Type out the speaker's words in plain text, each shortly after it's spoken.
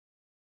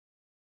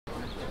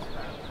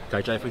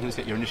Okay, Jay, if we can just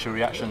get your initial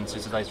reaction to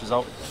today's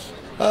result.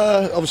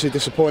 Obviously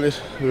disappointed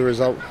with the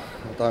result.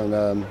 I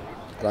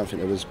don't think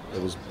there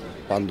was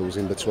bundles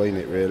in between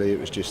it really.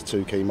 It was just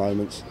two key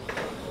moments.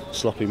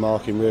 Sloppy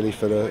marking really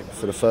for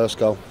the first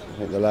goal. I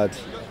think the lad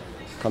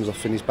comes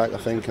off in his back, I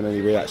think, and then he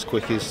reacts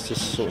quick as to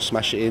sort of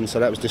smash it in. So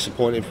that was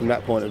disappointing from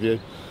that point of view.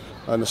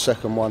 And the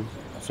second one,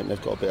 I think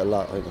they've got a bit of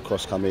luck. I think the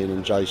cross come in,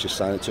 and Jay's just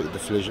saying it took a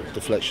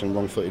deflection,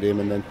 wrong-footed him,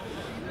 and then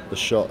the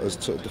shot has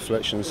took a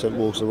deflection and sent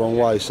Wolves the wrong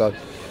way. So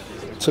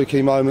two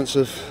key moments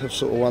have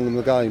sort of won them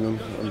the game,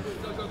 and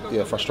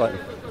yeah, frustrating.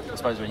 I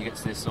suppose when you get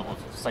to this sort of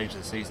stage of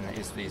the season, it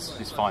is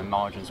these fine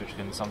margins which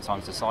can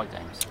sometimes decide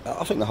games.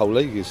 I think the whole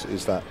league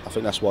is that. I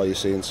think that's why you're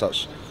seeing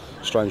such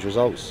strange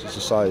results. As I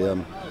say, I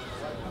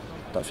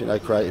don't think they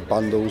created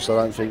bundles. I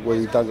don't think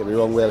don't get me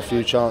wrong, we had a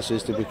few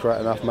chances. Did we create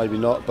enough? Maybe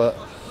not, but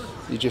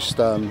you just,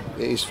 it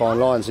is fine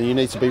lines, and you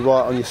need to be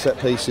right on your set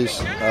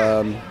pieces.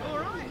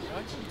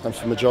 And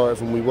for the majority of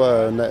them we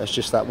were, and that's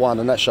just that one,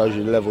 and that shows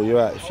you the level you're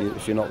at.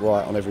 If you're not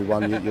right on every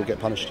one, you'll get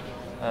punished.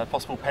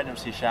 Possible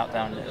penalty shout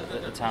down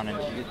at the town end.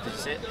 Did you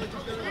see it?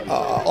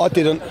 I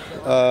didn't.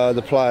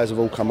 The players have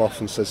all come off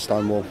and said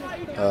Stonewall.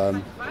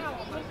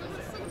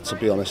 To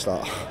be honest,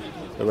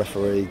 the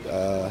referee,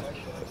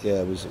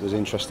 was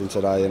interesting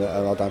today, and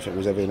I don't think it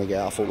was ever going to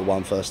get out. I thought the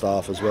one first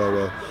half as well,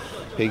 where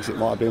Higgs, it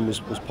might have been, was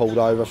pulled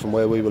over from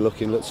where we were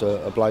looking, looked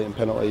a blatant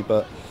penalty,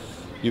 but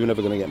you were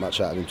never going to get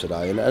much out of him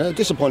today. And the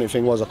disappointing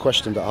thing was, I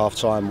questioned at half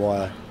time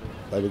why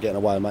they were getting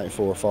away and making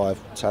 4 or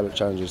 5 talent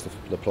challenges to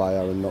the player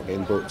and not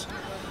getting booked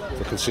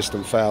for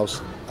consistent fouls.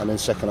 And then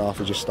second half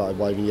he just started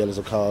waving yellows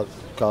or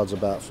cards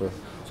about for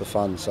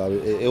fun. So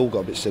it all got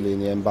a bit silly in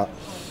the end. But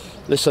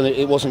listen,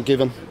 it wasn't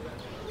given.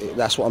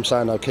 That's what I'm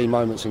saying though, key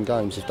moments in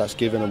games. If that's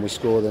given and we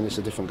score, then it's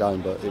a different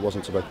game, but it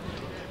wasn't to be.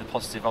 The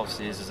positive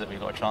obviously is that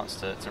we've got a chance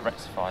to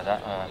rectify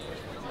that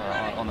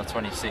on the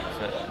 26th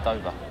at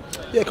Dover.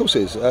 Yeah, of course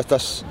it is.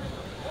 That's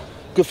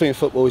good thing in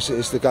football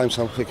is the game's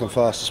come thick and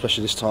fast,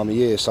 especially this time of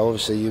year. So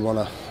obviously you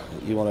want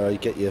to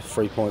get your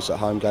 3 points at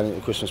home going into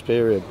the Christmas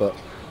period, but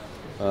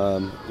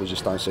we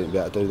just don't seem to be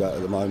able to do that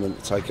at the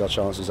moment. Take our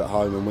chances at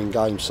home and win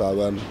games.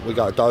 So we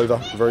go to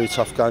Dover, a very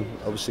tough game.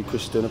 Obviously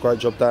Chris is doing a great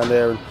job down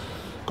there and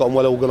got them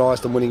well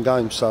organised and winning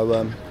games. So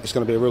it's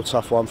going to be a real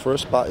tough one for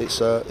us, but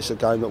it's a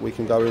game that we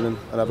can go in and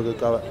have a good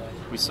go at.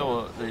 We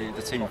saw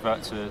the team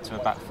revert to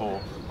a back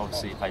 4.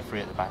 Obviously you play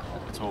 3 at the back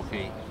at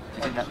Torquay. Do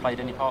you think that played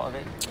any part of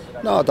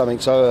it? No, I don't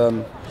think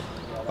so.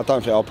 I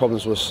don't think our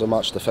problems were so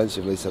much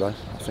defensively today.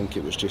 I think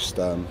it was just,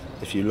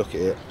 if you look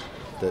at it,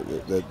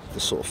 the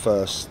sort of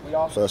first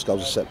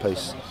goal's a set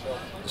piece.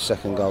 The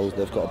second goal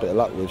they've got a bit of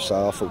luck with,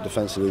 so I thought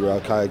defensively we were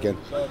okay again.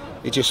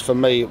 It just, for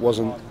me, it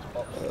wasn't,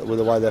 with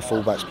the way their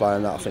fullbacks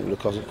playing that, I think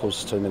it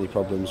caused too many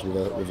problems with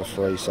a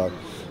 3. So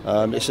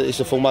it's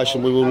a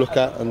formation we will look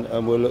at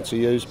and we'll look to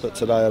use, but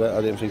today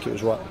I didn't think it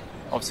was right.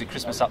 Obviously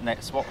Christmas up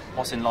next.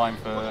 What's in line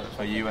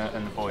for you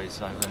and the boys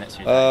over the next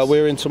few days?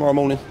 We're in tomorrow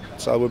morning,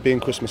 so we'll be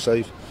in Christmas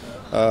Eve,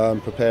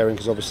 preparing,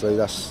 because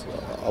obviously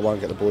I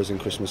won't get the boys in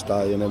Christmas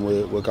Day, and then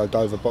we'll go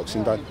Dover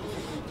Boxing Day,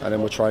 and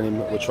then we're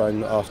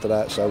training after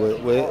that. So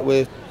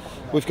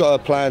we've got a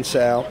plan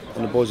set out,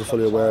 and the boys are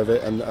fully aware of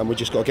it, and we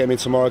just got to get them in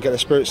tomorrow, get their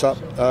spirits up,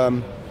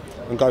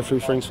 and go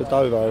through things for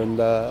Dover,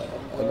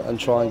 and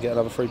try and get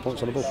another 3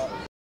 points on the board.